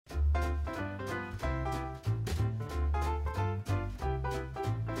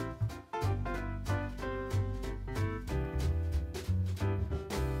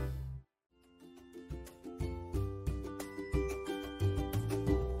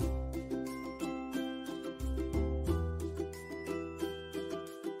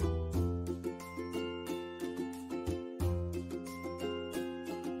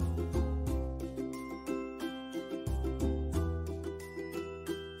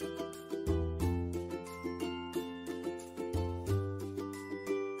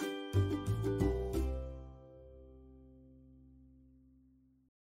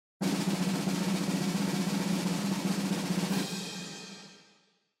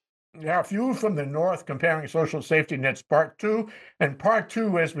Yeah, a few from the north comparing social safety nets, part two. And part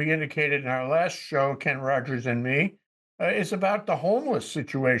two, as we indicated in our last show, Ken Rogers and me, is about the homeless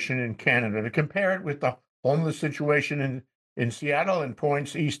situation in Canada, to compare it with the homeless situation in Seattle and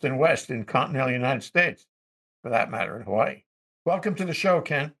points east and west in continental United States, for that matter, in Hawaii. Welcome to the show,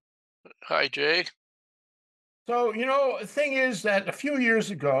 Ken. Hi, Jay. So, the thing is that a few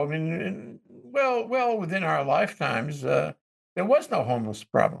years ago, I mean, well within our lifetimes, there was no homeless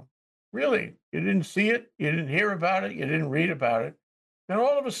problem. Really, you didn't see it, you didn't hear about it, you didn't read about it. Then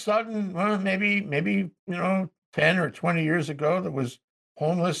all of a sudden, well, maybe 10 or 20 years ago, there was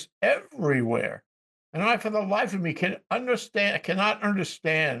homeless everywhere, and I, for the life of me, cannot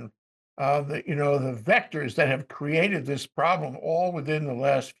understand the vectors that have created this problem all within the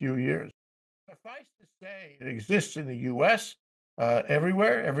last few years. Suffice to say, it exists in the US,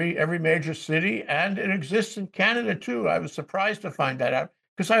 everywhere, every major city, and it exists in Canada too. I was surprised to find that out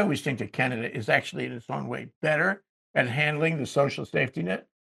because I always think that Canada is actually in its own way better at handling the social safety net.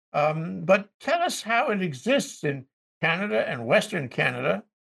 But tell us how it exists in Canada and Western Canada,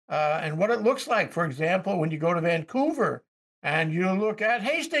 and what it looks like. For example, when you go to Vancouver and you look at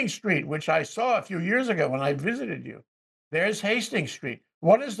Hastings Street, which I saw a few years ago when I visited you. There's Hastings Street.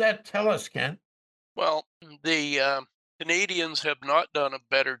 What does that tell us, Ken? Well, the Canadians have not done a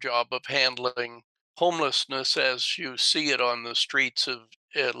better job of handling homelessness as you see it on the streets of,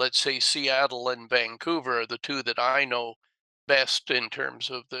 let's say, Seattle and Vancouver are the two that I know best in terms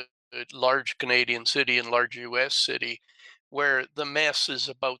of the large Canadian city and large US city, where the mess is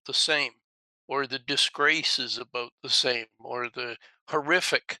about the same, or the disgrace is about the same, or the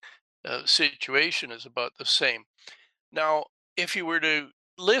horrific situation is about the same. Now, if you were to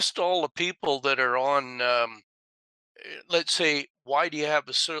list all the people that are on, let's say, why do you have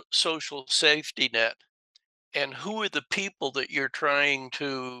a social safety net? And who are the people that you're trying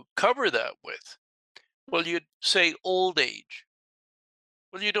to cover that with? Well, you'd say old age.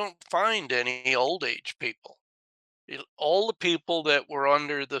 Well, you don't find any old age people. All the people that were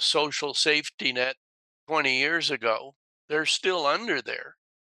under the social safety net 20 years ago, they're still under there.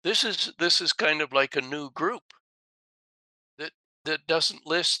 This is kind of like a new group that doesn't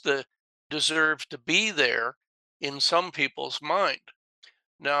list the deserve to be there in some people's mind.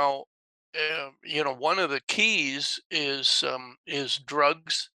 Now, one of the keys is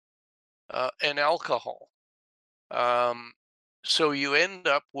drugs and alcohol. Um, so you end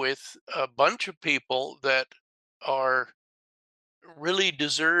up with a bunch of people that are really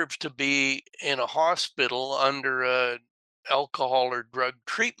deserve to be in a hospital under a alcohol or drug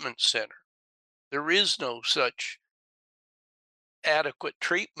treatment center. There is no such adequate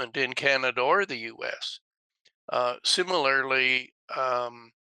treatment in Canada or the US. Similarly,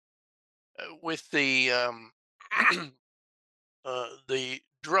 with the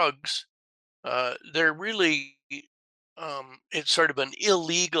drugs, they're really it's sort of an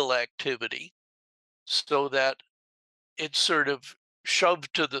illegal activity, so that it's sort of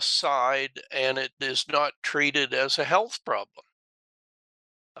shoved to the side and it is not treated as a health problem.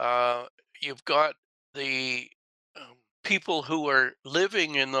 Uh, you've got the people who are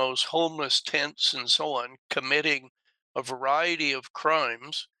living in those homeless tents and so on, committing a variety of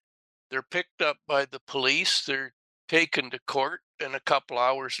crimes. They're picked up by the police, they're taken to court, and a couple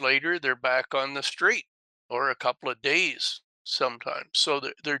hours later, they're back on the street, or a couple of days sometimes. So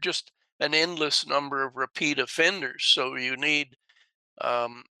they're just an endless number of repeat offenders. So you need a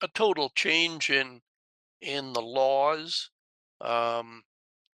total change in the laws, um,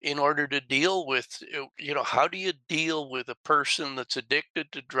 in order to deal with, how do you deal with a person that's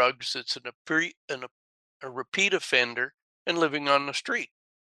addicted to drugs, that's a repeat offender and living on the street?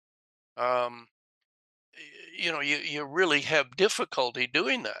 Um, you really have difficulty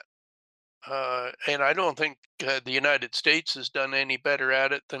doing that. And I don't think the United States has done any better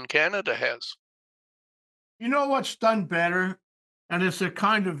at it than Canada has. You know what's done better? And it's a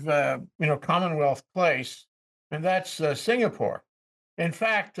kind of, Commonwealth place, and that's Singapore. In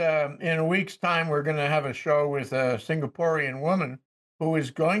fact, in a week's time, we're going to have a show with a Singaporean woman who is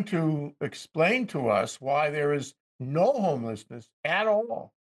going to explain to us why there is no homelessness at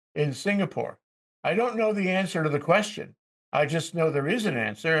all in Singapore. I don't know the answer to the question. I just know there is an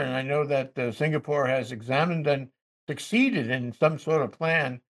answer, and I know that Singapore has examined and succeeded in some sort of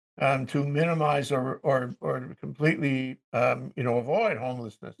plan to minimize or completely avoid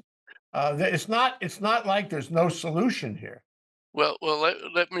homelessness. It's not like there's no solution here. Well,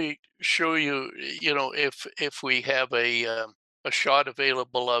 let me show you. If we have a shot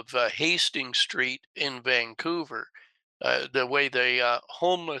available of Hastings Street in Vancouver, the way the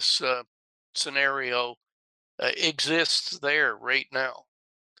homeless scenario exists there right now.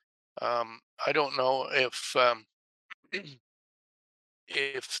 I don't know if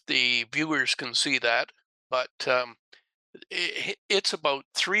the viewers can see that, but it's about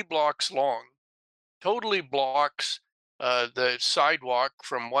 3 blocks long. Totally blocks the sidewalk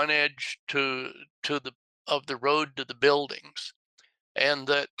from one edge to the of the road to the buildings, and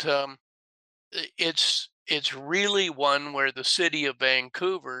that it's really one where the city of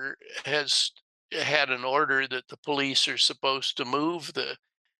Vancouver has had an order that the police are supposed to move the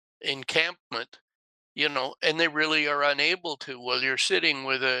encampment, and they really are unable to. Well, you're sitting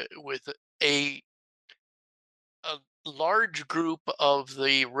a a large group of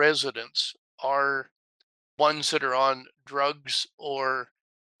the residents are ones that are on drugs or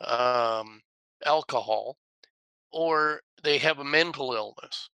um, alcohol, or they have a mental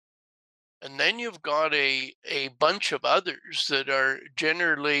illness. And then you've got a bunch of others that are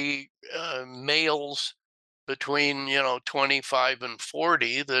generally males between 25 and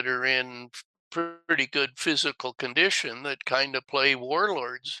 40 that are in pretty good physical condition that kind of play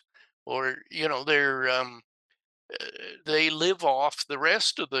warlords, or they live off the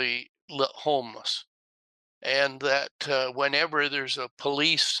rest of the homeless, and that whenever there's a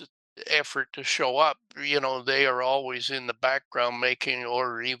police effort to show up, they are always in the background making,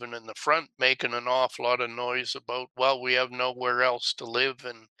 or even in the front making an awful lot of noise about, well, we have nowhere else to live,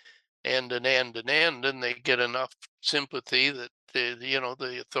 and they get enough sympathy that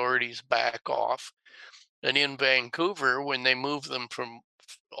the authorities back off. And in Vancouver, when they move them from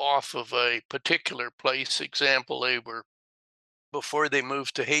off of a particular place, example, they were before they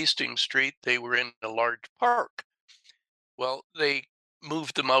moved to Hastings Street, they were in a large park. Well, they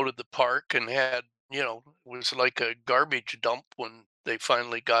moved them out of the park and had, it was like a garbage dump when they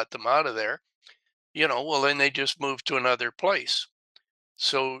finally got them out of there. Well, then they just moved to another place.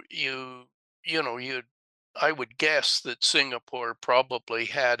 So you I would guess that Singapore probably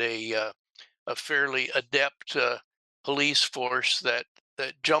had a fairly adept police force that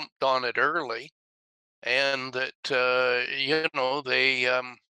jumped on it early, and that they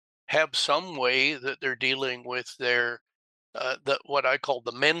have some way that they're dealing with their what I call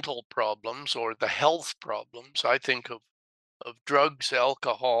the mental problems or the health problems. I think of drugs,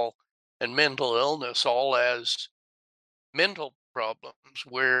 alcohol, and mental illness all as mental problems,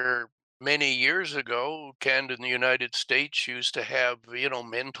 where many years ago, Canada and the United States used to have,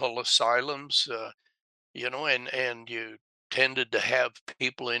 mental asylums, and you tended to have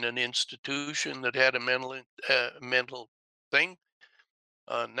people in an institution that had a mental thing.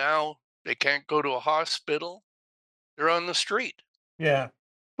 Now they can't go to a hospital; they're on the street. Yeah.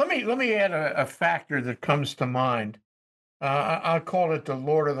 Let me add a factor that comes to mind. I'll call it the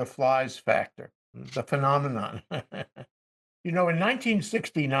Lord of the Flies factor, the phenomenon. In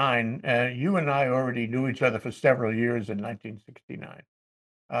 1969, you and I already knew each other for several years in 1969.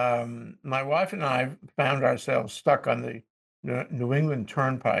 My wife and I found ourselves stuck on the New England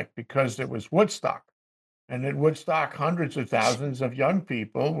Turnpike because it was Woodstock. And at Woodstock, hundreds of thousands of young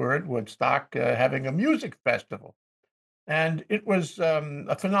people were at Woodstock having a music festival. And it was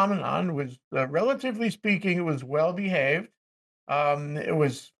a phenomenon. It was, relatively speaking, it was well behaved. It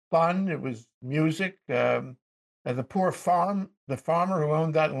was fun. It was music. The poor the farmer who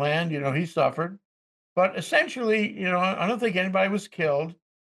owned that land, he suffered. But essentially, I don't think anybody was killed.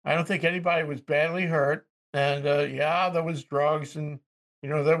 I don't think anybody was badly hurt. And yeah, there was drugs and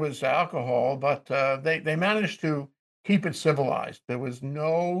there was alcohol, but they managed to keep it civilized. There was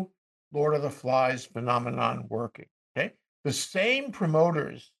no Lord of the Flies phenomenon working. Okay, the same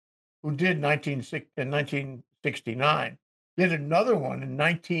promoters who did 1969 did another one in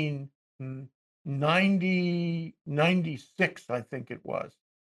 1996, I think it was,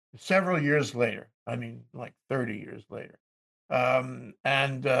 several years later. I mean, like 30 years later. And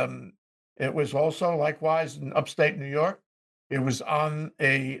it was also likewise in upstate New York. It was on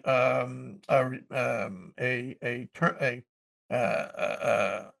a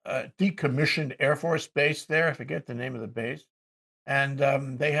decommissioned Air Force base there. I forget the name of the base. And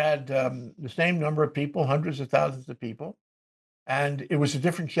they had the same number of people, hundreds of thousands of people. And it was a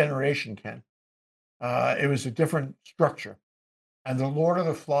different generation, Ken. It was a different structure. And the Lord of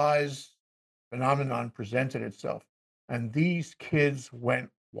the Flies phenomenon presented itself. And these kids went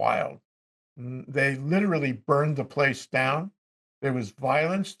wild. They literally burned the place down. There was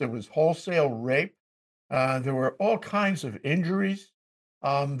violence, there was wholesale rape, there were all kinds of injuries.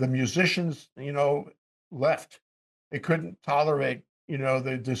 The musicians, left. They couldn't tolerate,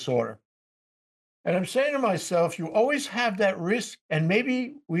 the disorder. And I'm saying to myself, you always have that risk, and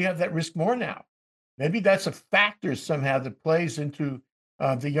maybe we have that risk more now. Maybe that's a factor somehow that plays into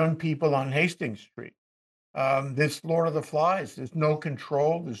the young people on Hastings Street. This Lord of the Flies. There's no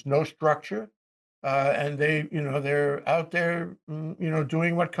control. There's no structure, and they're out there,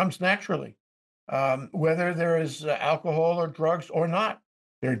 doing what comes naturally, whether there is alcohol or drugs or not.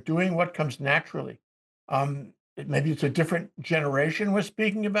 They're doing what comes naturally. Maybe it's a different generation we're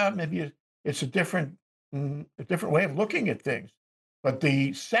speaking about. Maybe it's a different way of looking at things. But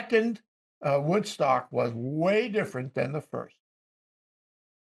the second Woodstock was way different than the first.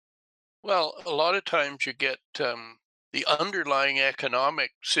 Well, a lot of times you get the underlying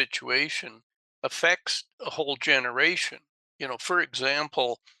economic situation affects a whole generation. For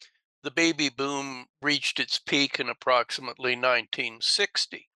example, the baby boom reached its peak in approximately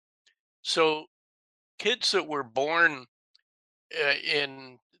 1960. So kids that were born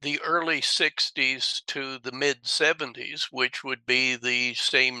in the early 60s to the mid 70s, which would be the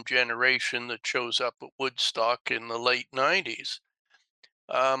same generation that shows up at Woodstock in the late 90s,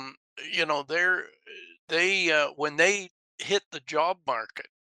 um, they when they hit the job market,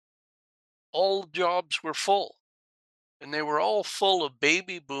 all jobs were full, and they were all full of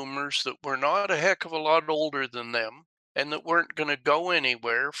baby boomers that were not a heck of a lot older than them, and that weren't going to go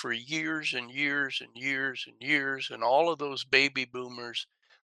anywhere for years and years and years and years. And all of those baby boomers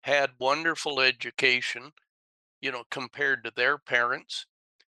had wonderful education, compared to their parents,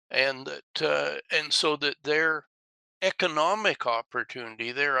 and so that their economic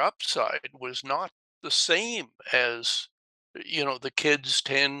opportunity, their upside was not the same as, the kids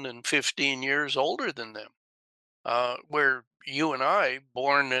 10 and 15 years older than them. Where you and I,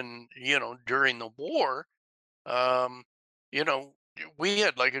 born in, during the war, um, you know, we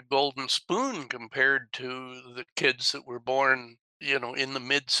had like a golden spoon compared to the kids that were born, in the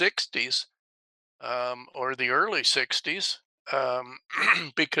mid 60s, or the early 60s, um,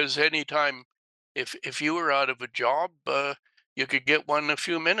 because anytime, if you were out of a job, you could get one in a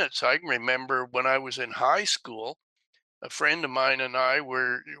few minutes. I can remember when I was in high school, a friend of mine and I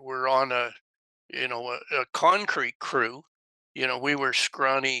were on a concrete crew. We were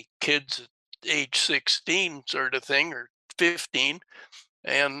scrawny kids at age 16 sort of thing, or 15,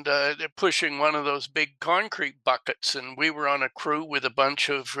 and they're pushing one of those big concrete buckets. And we were on a crew with a bunch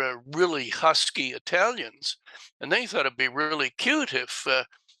of really husky Italians, and they thought it'd be really cute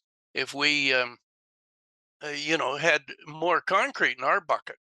if we had more concrete in our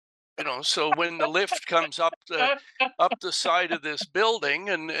bucket. So when the lift comes up the side of this building,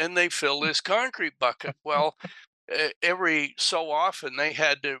 and they fill this concrete bucket, well, every so often they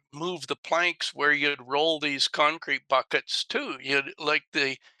had to move the planks where you'd roll these concrete buckets too.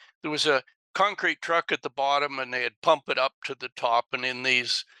 There was a concrete truck at the bottom, and they'd pump it up to the top and in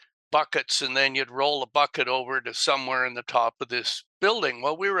these buckets, and then you'd roll a bucket over to somewhere in the top of this building.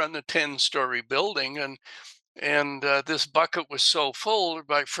 Well, we were on the 10-story building, and this bucket was so full,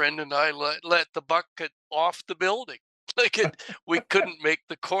 my friend and I let the bucket off the building. We couldn't make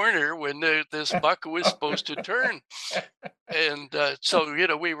the corner when this bucket was supposed to turn, and so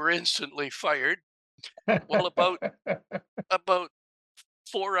we were instantly fired. Well, about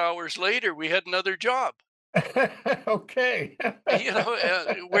 4 hours later, we had another job. Okay.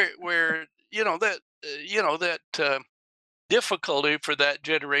 Where that difficulty for that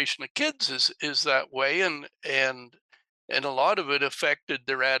generation of kids is that way, and a lot of it affected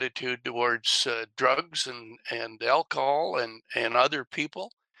their attitude towards drugs and alcohol and other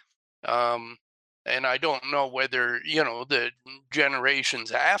people. Um, and I don't know whether the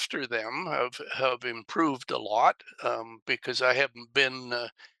generations after them have improved a lot, because I haven't been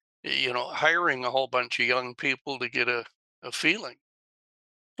hiring a whole bunch of young people to get a feeling.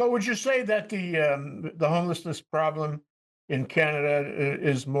 So would you say that the homelessness problem in Canada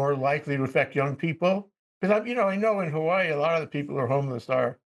is more likely to affect young people? Because I know in Hawaii a lot of the people who are homeless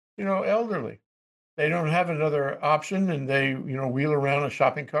are, elderly. They don't have another option, and they, wheel around a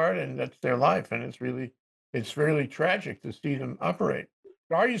shopping cart, and that's their life, and it's really tragic to see them operate.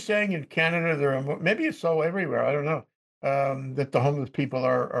 Are you saying in Canada there are maybe it's so everywhere, I don't know, that the homeless people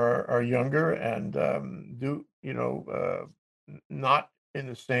are younger and, do not in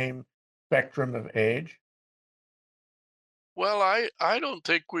the same spectrum of age? Well, I don't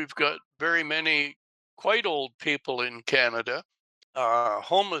think we've got very many quite old people in Canada.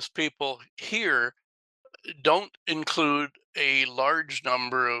 Homeless people here don't include a large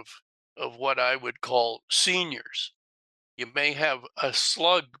number of what I would call seniors. You may have a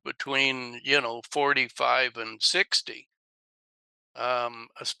slug between 45 and 60,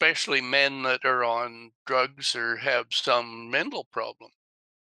 especially men that are on drugs or have some mental problem.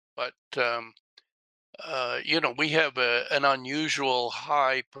 But we have an unusual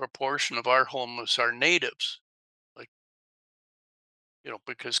high proportion of our homeless are natives. Like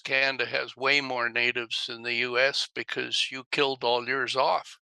because Canada has way more natives than the US because you killed all yours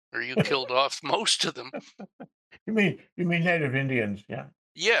off, or you killed off most of them. You mean Native Indians, yeah.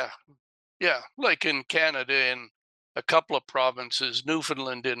 Yeah, yeah. Like in Canada, in a couple of provinces,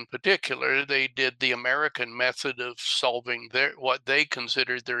 Newfoundland in particular, they did the American method of solving their what they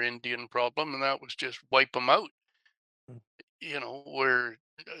considered their Indian problem, and that was just wipe them out. Mm, Where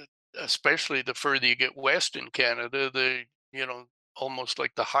especially the further you get west in Canada, almost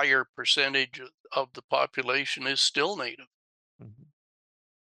like the higher percentage of the population is still native. mhm.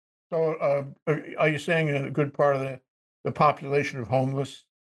 So, are you saying a good part of the population of homeless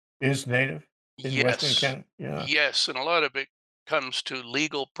is Native in Western Yes, Canada? Yeah. yes, and a lot of it comes to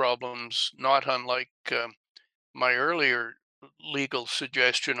legal problems, not unlike my earlier legal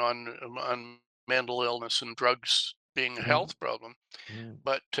suggestion on mental illness and drugs being a Mhm, health problem. mhm,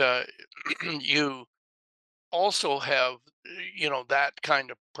 But you also have that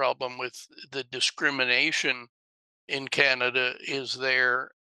kind of problem with the discrimination in Canada is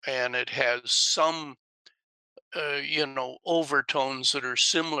there, and it has some overtones that are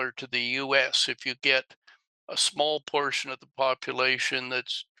similar to the US. If you get a small portion of the population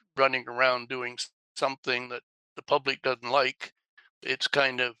that's running around doing something that the public doesn't like, it's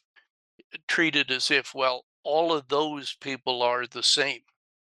kind of treated as if, well, all of those people are the same.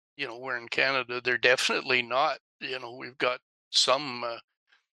 Where in Canada they're definitely not. We've got some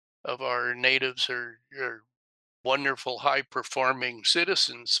of our natives are wonderful, high performing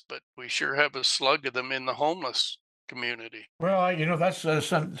citizens, but we sure have a slug of them in the homeless community. well, that's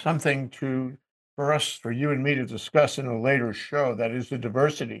something for us, for you and me to discuss in a later show. That is the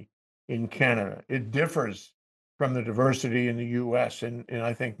diversity in Canada. It differs from the diversity in the U.S. in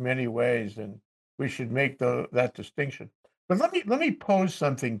I think many ways, and we should make that distinction. But let me pose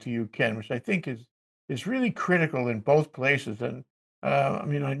something to you, Ken, which I think is really critical in both places. And I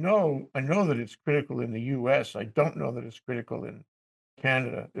mean, I know that it's critical in the U.S. I don't know that it's critical in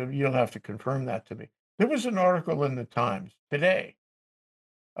Canada. You'll have to confirm that to me. There was an article in the Times today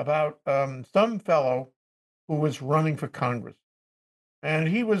about some fellow who was running for Congress, and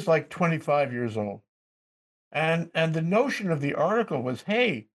he was like 25 years old. And the notion of the article was,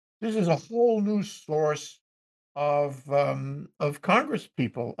 hey, this is a whole new source of Congress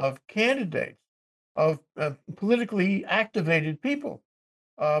people, of candidates, of politically activated people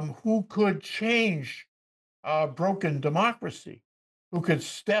who could change broken democracy, who could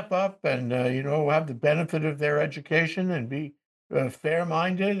step up and have the benefit of their education and be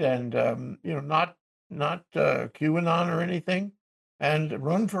fair-minded and not QAnon or anything, and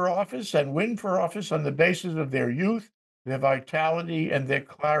run for office and win for office on the basis of their youth, their vitality, and their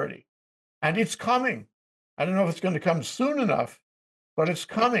clarity. And it's coming. I don't know if it's going to come soon enough, but it's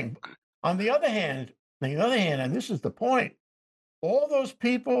coming. On the other hand, and this is the point, all those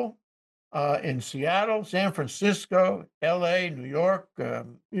people in Seattle, San Francisco, LA, New York,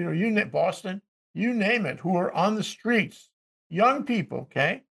 Boston, you name it, who are on the streets, young people,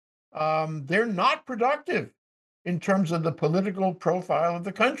 okay? They're not productive in terms of the political profile of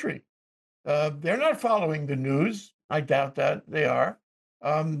the country. They're not following the news. I doubt that they are.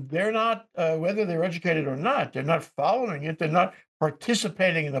 They're not, whether they're educated or not, they're not following it. They're not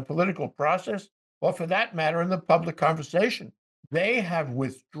participating in the political process, or for that matter, in the public conversation. They have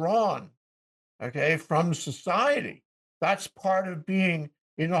withdrawn, okay, from society. That's part of being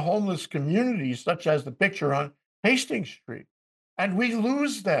in a homeless community, such as the picture on Hastings Street. And we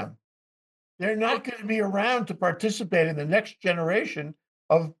lose them. They're Well, not going to be around to participate in the next generation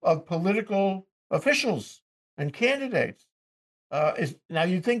of political officials and candidates. Now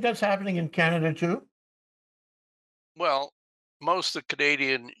you think that's happening in Canada too? well, most of the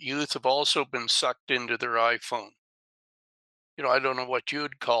Canadian youth have also been sucked into their iPhone. I don't know what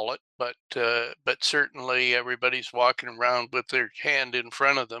you'd call it, but certainly everybody's walking around with their hand in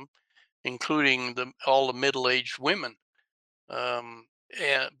front of them, including all the middle-aged women,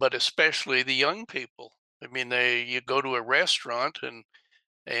 but especially the young people. I mean, you go to a restaurant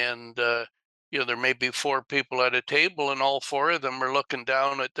and there may be four people at a table, and all four of them are looking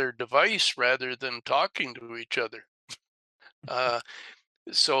down at their device rather than talking to each other. Uh,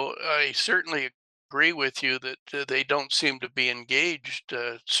 So I certainly agree with you that they don't seem to be engaged.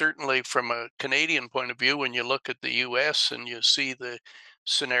 Certainly, from a Canadian point of view, when you look at the U.S. and you see the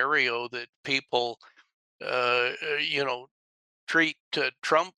scenario that people, treat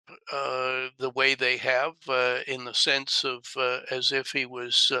Trump the way they have, in the sense of as if he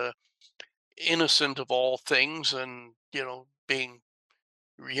was innocent of all things, and being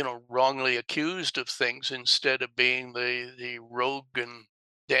wrongly accused of things instead of being the rogue and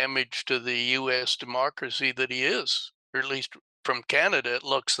damage to the U.S. democracy that he is, or at least from Canada, it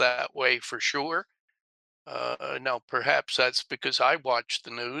looks that way for sure. Now, perhaps that's because I watch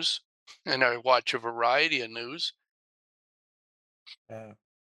the news and I watch a variety of news. Yeah.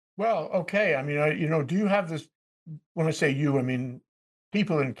 Well, okay. I mean, do you have this? When I say you, I mean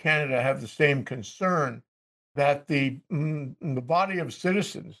people in Canada have the same concern that the body of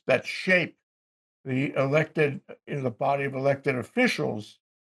citizens that shape the elected in the body of elected officials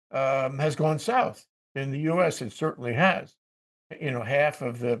has gone south. In the U.S., it certainly has. Half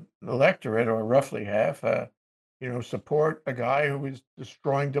of the electorate, or roughly half, support a guy who is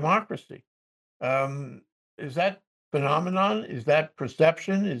destroying democracy. Um, is that phenomenon? Is that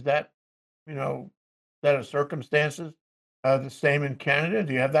perception? Is that you know, set of circumstances, the same in Canada?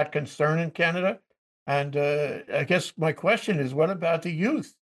 Do you have that concern in Canada? And I guess my question is, what about the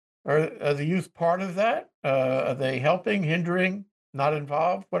youth? Are the youth part of that? Are they helping, hindering, not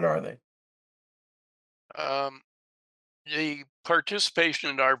involved? What are they? Um, the participation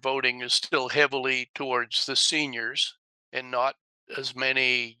in our voting is still heavily towards the seniors and not as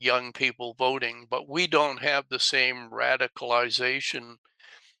many young people voting, but we don't have the same radicalization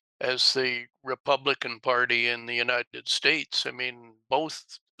as the Republican Party in the United States. I mean,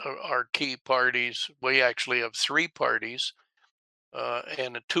 both are key parties. We actually have three parties,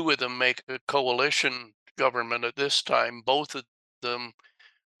 and two of them make a coalition government at this time. Both of them,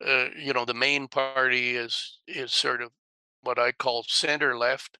 the main party is sort of what I call center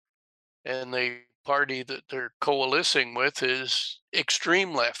left, and the party that they're coalescing with is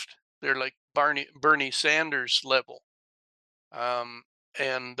extreme left. They're like Bernie Sanders level. Um,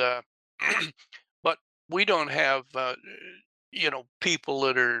 and but we don't have people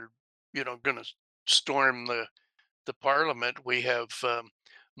that are going to storm the parliament. We have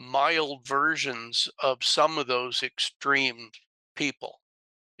mild versions of some of those extreme people.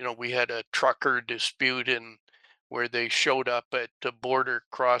 We had a trucker dispute in where they showed up at the border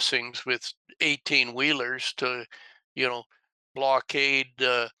crossings with 18 wheelers to, you know, blockade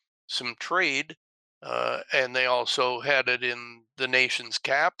some trade. And they also had it in the nation's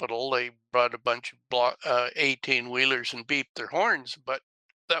capital. They brought a bunch of 18 wheelers and beeped their horns, but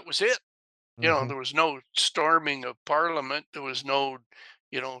that was it. Hmm. There was no storming of parliament. There was no,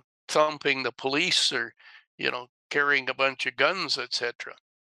 thumping the police or, carrying a bunch of guns, etc.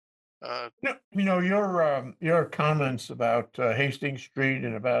 Uh, Your comments about Hastings Street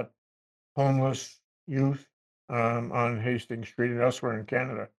and about homeless youth on Hastings Street and elsewhere in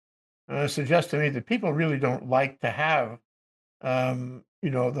Canada suggests to me that people really don't like to have the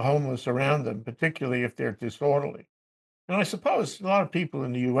homeless around them, particularly if they're disorderly. And I suppose a lot of people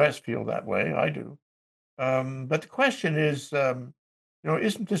in the U.S. feel that way. I do. But the question is,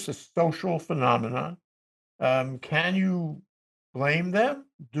 isn't this a social phenomenon? Can you blame them?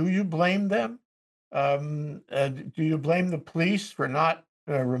 Do you blame them? Do you blame the police for not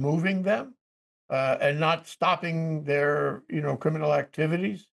removing them and not stopping their, criminal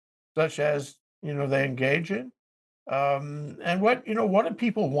activities, such as they engage in? And what do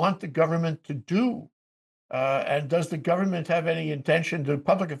people want the government to do? And does the government have any intention, do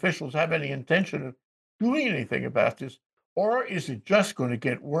public officials have any intention of doing anything about this? Or is it just going to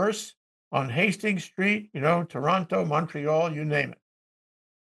get worse on Hastings Street, Toronto, Montreal, you name it?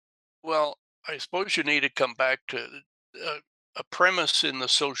 well, I suppose you need to come back to a premise in the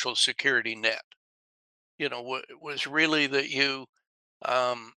Social Security net. Was really that you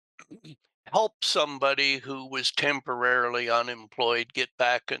um, help somebody who was temporarily unemployed get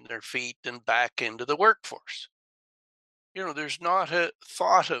back on their feet and back into the workforce. There's not a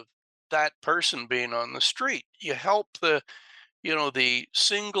thought of that person being on the street. You help the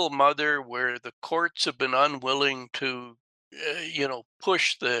single mother where the courts have been unwilling to,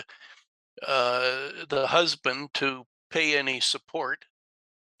 push the husband to pay any support,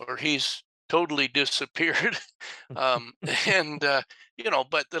 or he's totally disappeared. um, and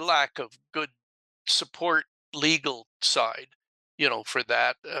but the lack of good support legal side, for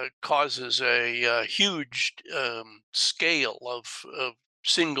that causes a huge scale of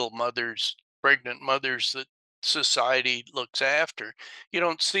single mothers, pregnant mothers that society looks after. You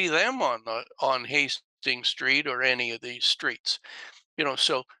don't see them on Hastings Street or any of these streets.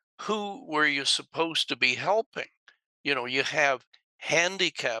 So who were you supposed to be helping? You have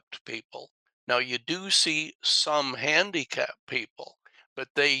handicapped people. Now, you do see some handicapped people, but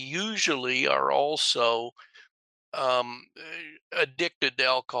they usually are also addicted to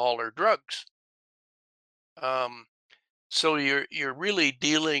alcohol or drugs. Um, so you're really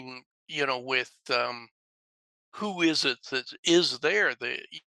dealing, with who is it that is there?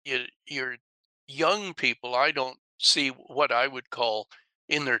 Your young people. I don't see what I would call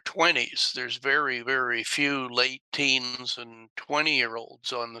in their 20s. There's very, very few late teens and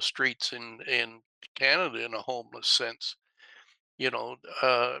 20-year-olds on the streets in Canada in a homeless sense.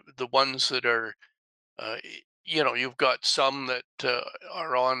 The ones that are, you've got some that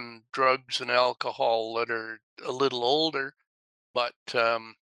are on drugs and alcohol that are a little older, but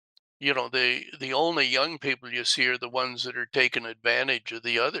the only young people you see are the ones that are taking advantage of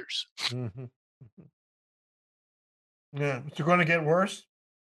the others. Mhm. Mhm. Yeah. Is it gonna get worse?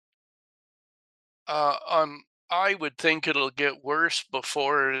 I would think it'll get worse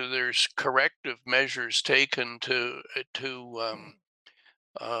before there's corrective measures taken to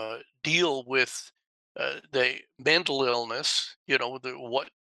deal with the mental illness. What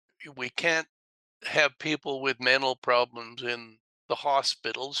we can't have people with mental problems in the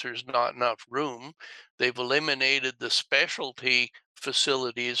hospitals. There's not enough room. They've eliminated the specialty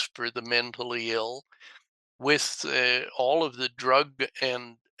facilities for the mentally ill with all of the drug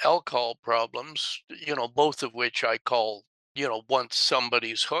and alcohol problems, both of which I call, once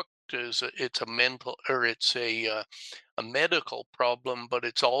somebody's hooked, it's a mental or it's a medical problem, but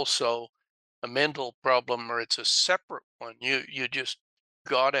it's also a mental problem or it's a separate one. You just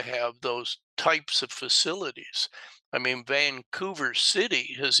got to have those types of facilities. I mean, Vancouver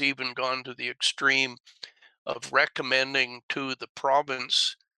City has even gone to the extreme of recommending to the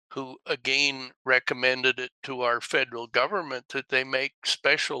province, who again recommended it to our federal government, that they make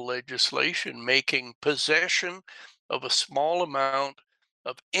special legislation making possession of a small amount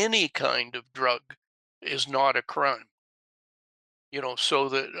of any kind of drug is not a crime. So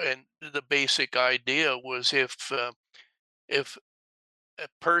that, and the basic idea was if a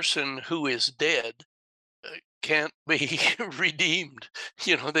person who is dead can't be redeemed,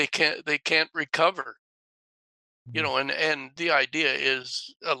 they can't recover. Mhm. And the idea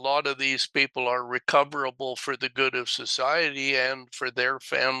is a lot of these people are recoverable for the good of society and for their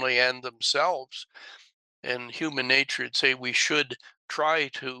family and themselves. And human nature would say we should try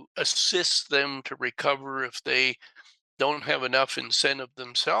to assist them to recover if they don't have enough incentive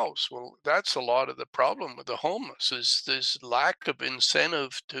themselves. Well, that's a lot of the problem with the homeless is this lack of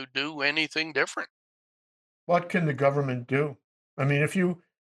incentive to do anything different. What can the government do? I mean, if you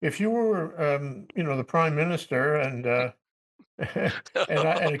were, the prime minister and, and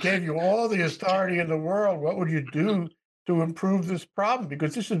it gave you all the authority in the world, what would you do to improve this problem?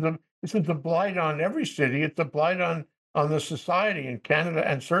 Because this is a blight on every city. It's a blight on the society in Canada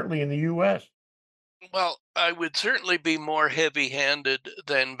and certainly in the US. Well, I would certainly be more heavy-handed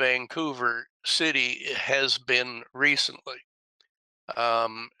than Vancouver City has been recently.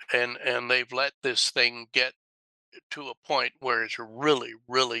 And they've let this thing get to a point where it's really,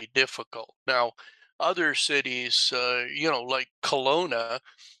 really difficult. Now, other cities, like Kelowna,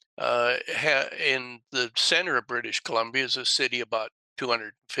 in the center of British Columbia, is a city about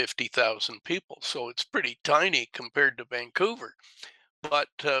 250,000 people, so it's pretty tiny compared to Vancouver. But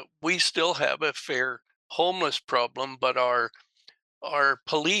we still have a fair homeless problem. But our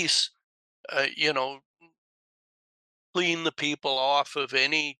police, uh, you know, clean the people off of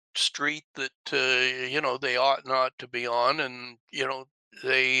any street that they ought not to be on, and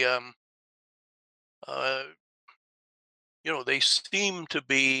they uh, they seem to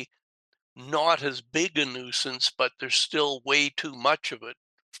be not as big a nuisance, but there's still way too much of it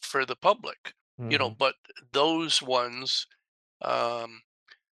for the public. Mhm. But those ones, um,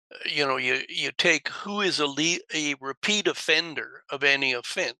 you take who is a repeat offender of any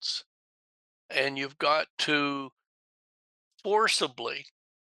offense, and you've got to forcibly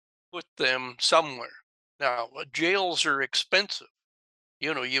put them somewhere. Now, jails are expensive.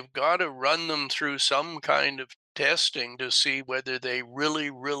 You've got to run them through some kind of testing to see whether they really,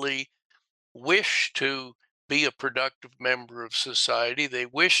 really wish to be a productive member of society. They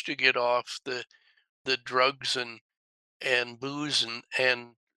wish to get off the drugs and booze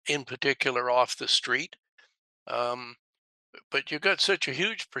and in particular off the street. Um, but you've got such a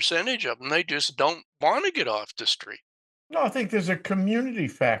huge percentage of them, they just don't want to get off the street. No, I think there's a community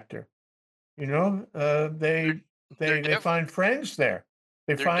factor. They're They they're find friends there.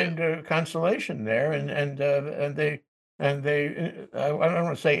 They they're find, consolation there, I don't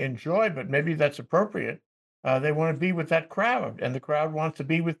wanna say enjoy, but maybe that's appropriate. They wanna be with that crowd, and the crowd wants to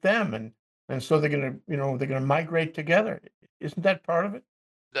be with them, and so they're gonna migrate together. Isn't that part of it?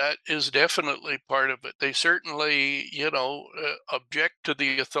 That is definitely part of it. They certainly, object to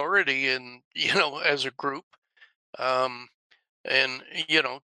the authority and, as a group. Um, and,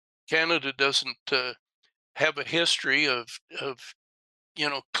 Canada doesn't have a history of,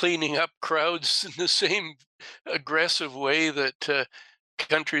 cleaning up crowds in the same aggressive way that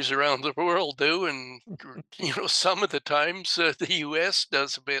countries around the world do, and some of the times the U.S.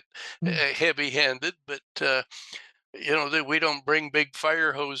 does a bit Mm. heavy-handed, but that we don't bring big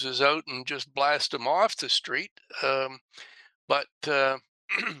fire hoses out and just blast them off the street. But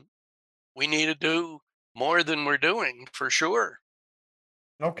we need to do more than we're doing for sure.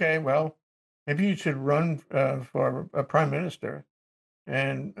 Okay, well, maybe you should run for a prime minister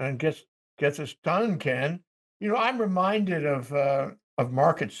and get this done, Ken. I'm reminded of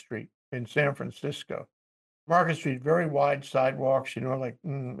Market Street in San Francisco. Market Street, very wide sidewalks, like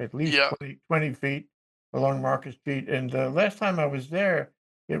at least Yeah, 20 feet along Market Street. And the last time I was there,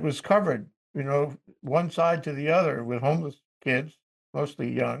 it was covered, one side to the other with homeless kids,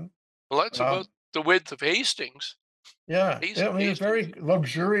 mostly young. well, that's about Um, the width of Hastings. yeah, Hast- yeah, I mean, Hastings. very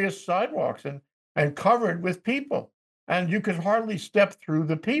luxurious sidewalks and covered with people, and you could hardly step through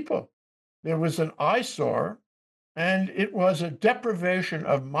the people. There was an eyesore, and it was a deprivation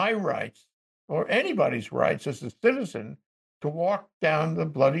of my rights or anybody's rights as a citizen to walk down the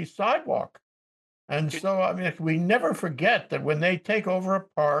bloody sidewalk. And Can, so, I mean, we never forget that when they take over a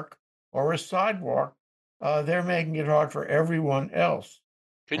park or a sidewalk, they're making it hard for everyone else.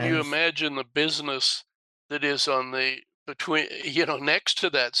 can you And imagine the business that is on the between next to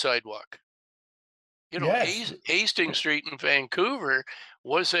that sidewalk? yes, Hastings Street in Vancouver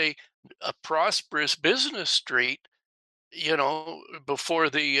was a prosperous business street, before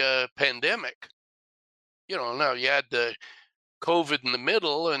the pandemic. Now you had the COVID in the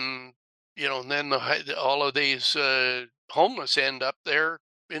middle, and then all of these homeless end up there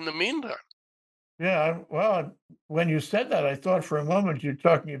in the meantime. yeah. Well, when you said that, I thought for a moment you're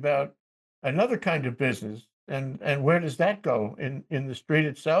talking about another kind of business. And where does that go? In the street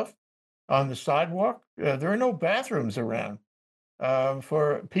itself, on the sidewalk? There are no bathrooms around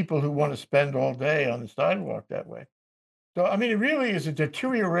for people who want to spend all day on the sidewalk that way. So, I mean, it really is a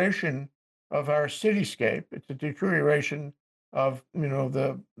deterioration of our cityscape. It's a deterioration of,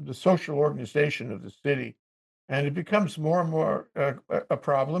 the social organization of the city, and it becomes more and more a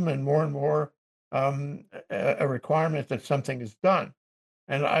problem, and more a requirement that something is done.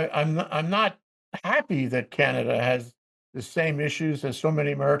 And I'm not happy that Canada has the same issues as so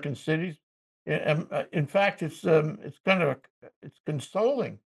many American cities. In fact, it's kind of it's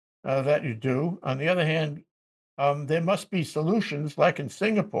consoling that you do. On the other hand, there must be solutions, like in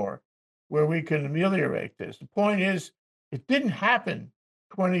Singapore, where we can ameliorate this. The point is, it didn't happen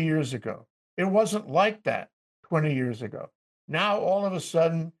 20 years ago. It wasn't like that 20 years ago. Now, all of a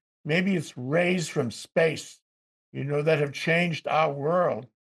sudden, maybe it's rays from space, that have changed our world,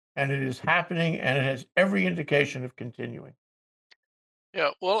 and it is happening, and it has every indication of continuing.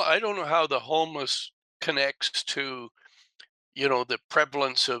 Yeah, well, I don't know how the homeless connects to the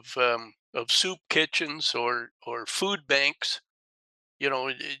prevalence of soup kitchens or food banks.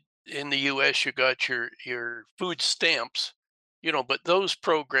 In the U.S. you got your food stamps, but those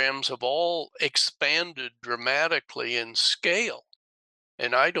programs have all expanded dramatically in scale,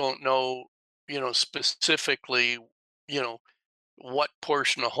 and I don't know, specifically, you know, what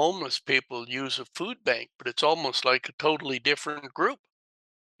portion of homeless people use a food bank, but it's almost like a totally different group.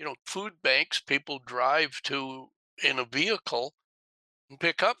 Food banks people drive to in a vehicle and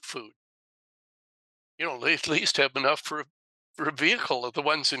pick up food. They at least have enough for a vehicle of the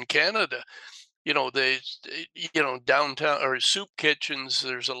ones in Canada. Downtown or soup kitchens,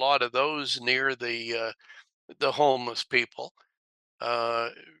 there's a lot of those near the homeless people. Uh,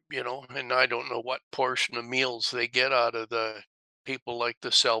 and I don't know what portion of meals they get out of the people like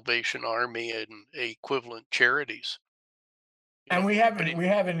the Salvation Army and equivalent charities. And we But haven't we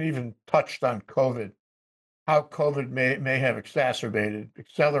haven't even touched on COVID, how COVID may have accelerated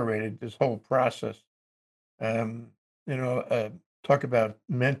this whole process. Um, you know, talk about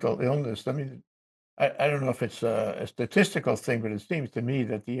mental illness. I mean, I don't know if it's a statistical thing, but it seems to me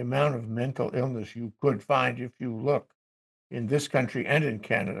that the amount of mental illness you could find if you look in this country and in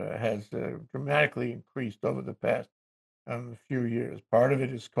Canada has dramatically increased over the past few years. Part of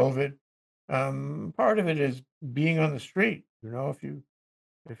it is COVID. Part of it is being on the street. If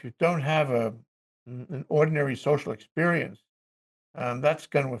you don't have an ordinary social experience, that's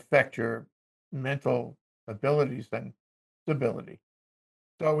going to affect your mental abilities and stability.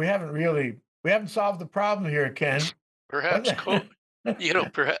 So we haven't solved the problem here, Ken. perhaps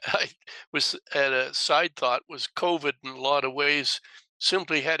But perhaps I was at a side thought was COVID in a lot of ways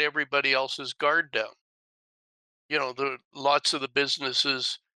simply had everybody else's guard down. The lots of the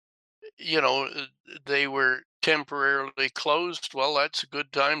businesses, they were temporarily closed. Well, that's a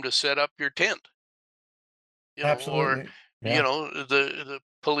good time to set up your tent. Or absolutely, yeah. the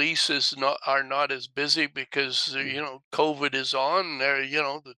police are not as busy because COVID is on there.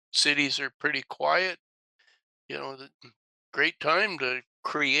 The cities are pretty quiet. The great time to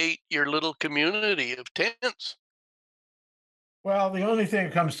create your little community of tents. Well, the only thing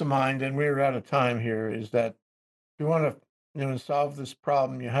that comes to mind, and we're out of time here, is that if you want to, solve this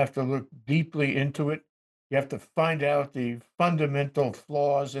problem, you have to look deeply into it. You have to find out the fundamental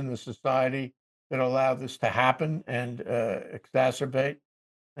flaws in the society that allow this to happen and exacerbate,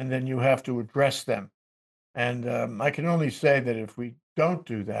 and then you have to address them. And I can only say that if we don't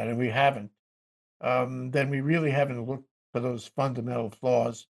do that, and we haven't, then we really haven't looked for those fundamental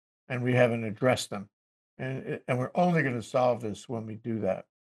flaws and we haven't addressed them. And we're only going to solve this when we do that.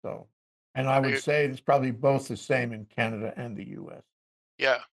 So, and I would I, say it's probably both the same in Canada and the US.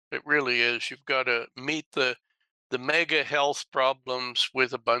 yeah, it really is. You've got to meet the mega health problems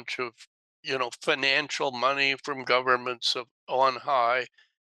with a bunch of financial money from governments on high,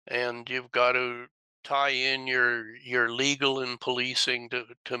 and you've got to tie in your legal and policing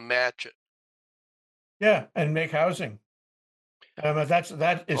to match it. Yeah, and make housing.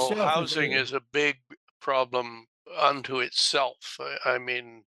 That Oh, itself is housing is a big problem unto itself. I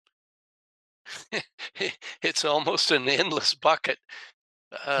mean, it's almost an endless bucket.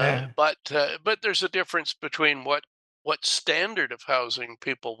 yeah, But there's a difference between what standard of housing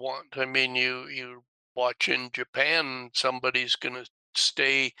people want. I mean, you watch in Japan, somebody's going to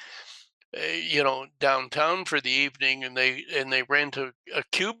stay, downtown for the evening, and they rent a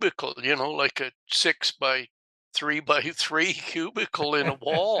cubicle, like a 6 by 3 by 3 cubicle in a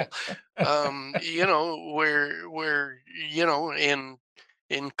wall. Where in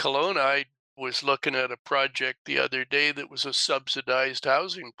Kelowna, I was looking at a project the other day that was a subsidized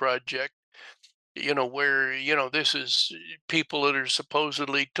housing project, where, this is people that are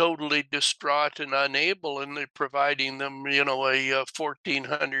supposedly totally distraught and unable, and they're providing them, a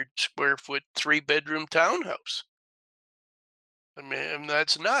 1,400 square foot 3 bedroom townhouse. I mean,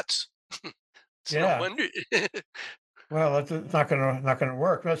 that's nuts. It's no yeah. wonder. Well, that's it's not gonna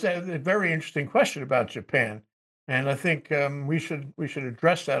work. That's a very interesting question about Japan, and I think we should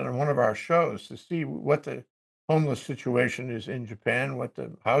address that on one of our shows to see what the homeless situation is in Japan, what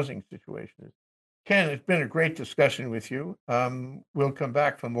the housing situation is. Ken, it's been a great discussion with you. We'll come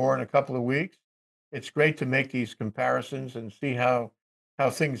back for more in a couple of weeks. It's great to make these comparisons and see how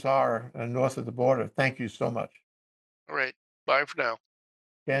things are north of the border. Thank you so much, All right. Bye for now.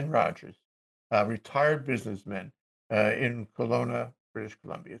 Ken Rogers, a retired businessman in Kelowna, British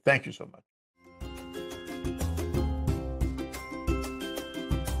Columbia. Thank you so much.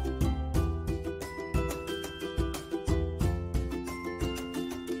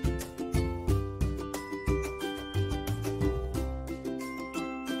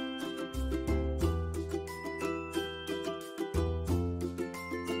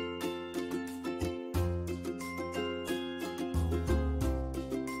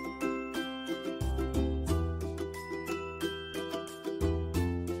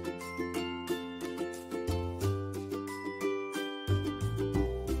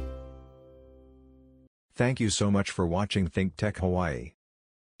 Thank you so much for watching Think Tech Hawaii.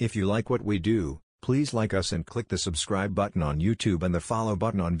 If you like what we do, please like us and click the subscribe button on YouTube and the follow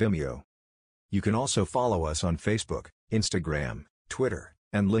button on Vimeo. You can also follow us on Facebook, Instagram, Twitter,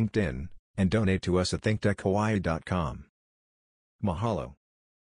 and LinkedIn, and donate to us at thinktechhawaii.com. Mahalo.